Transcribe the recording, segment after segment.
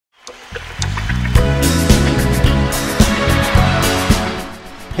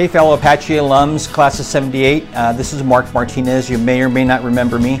Hey fellow Apache alums, class of 78, this is Mark Martinez. You may or may not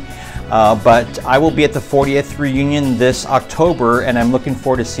remember me, but I will be at the 40th reunion this October, and I'm looking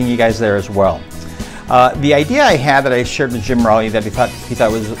forward to seeing you guys there as well. The idea I had that I shared with Jim Raleigh that he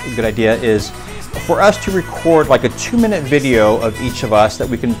thought was a good idea is for us to record like a 2-minute video of each of us that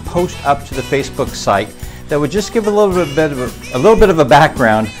we can post up to the Facebook site that would just give a little bit of a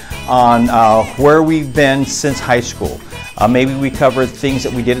background on where we've been since high school. Maybe we cover things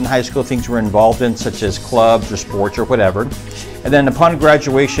that we did in high school, things we're involved in, such as clubs or sports or whatever. And then upon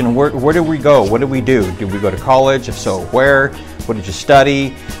graduation, where did we go? What did we do? Did we go to college? If so, where? What did you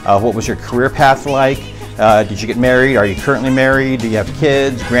study? What was your career path like? Did you get married? Are you currently married? Do you have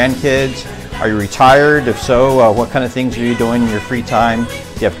kids, grandkids? Are you retired? If so, what kind of things are you doing in your free time?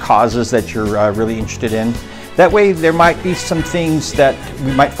 Do you have causes that you're really interested in? That way there might be some things that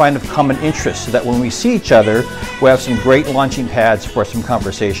we might find of common interest so that when we see each other, we'll have some great launching pads for some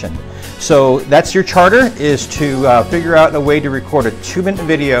conversation. So that's your charter, is to figure out a way to record a 2-minute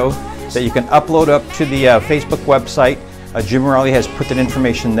video that you can upload up to the Facebook website. Jim Raleigh has put that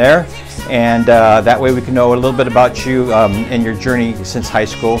information there, and that way we can know a little bit about you and your journey since high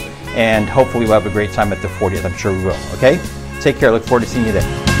school, and hopefully we'll have a great time at the 40th. I'm sure we will. Okay? Take care. Look forward to seeing you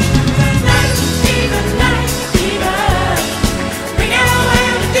there.